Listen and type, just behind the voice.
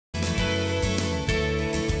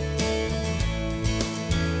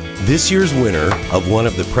This year's winner of one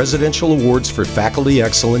of the Presidential Awards for Faculty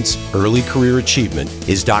Excellence Early Career Achievement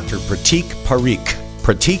is Dr. Pratik Parikh.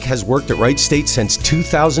 Pratik has worked at Wright State since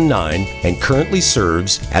 2009 and currently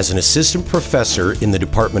serves as an assistant professor in the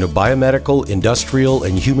Department of Biomedical, Industrial,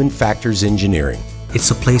 and Human Factors Engineering.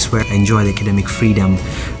 It's a place where I enjoy the academic freedom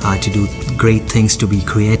to do great things, to be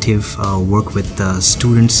creative, work with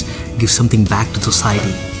students, give something back to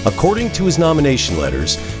society. According to his nomination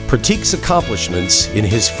letters, Pratik's accomplishments in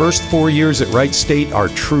his first 4 years at Wright State are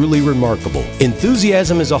truly remarkable.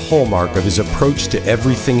 Enthusiasm is a hallmark of his approach to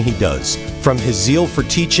everything he does. From his zeal for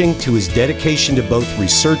teaching to his dedication to both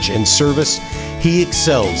research and service, he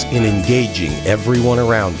excels in engaging everyone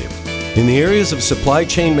around him. In the areas of supply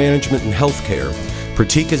chain management and healthcare,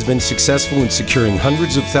 Pratik has been successful in securing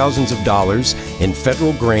hundreds of thousands of dollars in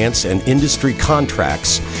federal grants and industry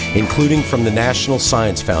contracts, including from the National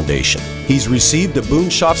Science Foundation. He's received a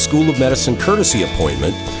Boonshoft School of Medicine courtesy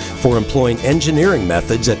appointment for employing engineering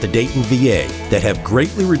methods at the Dayton VA that have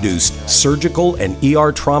greatly reduced surgical and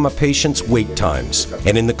ER trauma patients' wait times.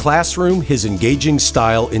 And in the classroom, his engaging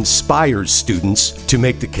style inspires students to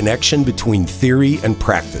make the connection between theory and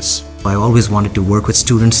practice. I always wanted to work with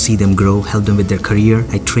students, see them grow, help them with their career.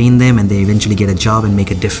 I train them and they eventually get a job and make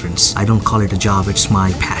a difference. I don't call it a job, it's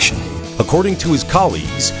my passion. According to his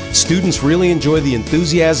colleagues, students really enjoy the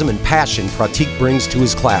enthusiasm and passion Pratik brings to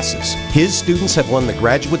his classes. His students have won the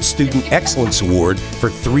Graduate Student Excellence Award for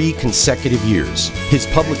 3 consecutive years. His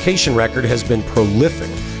publication record has been prolific,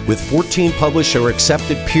 with 14 published or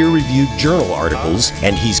accepted peer-reviewed journal articles,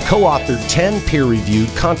 and he's co-authored 10 peer-reviewed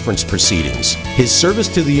conference proceedings. His service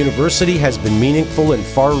to the university has been meaningful and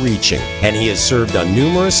far-reaching, and he has served on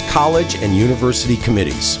numerous college and university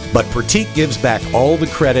committees. But Pratik gives back all the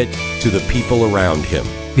credit to the people around him.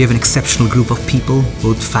 We have an exceptional group of people,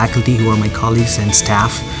 both faculty who are my colleagues and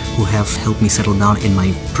staff who have helped me settle down in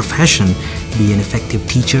my profession, be an effective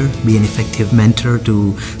teacher, be an effective mentor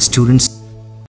to students.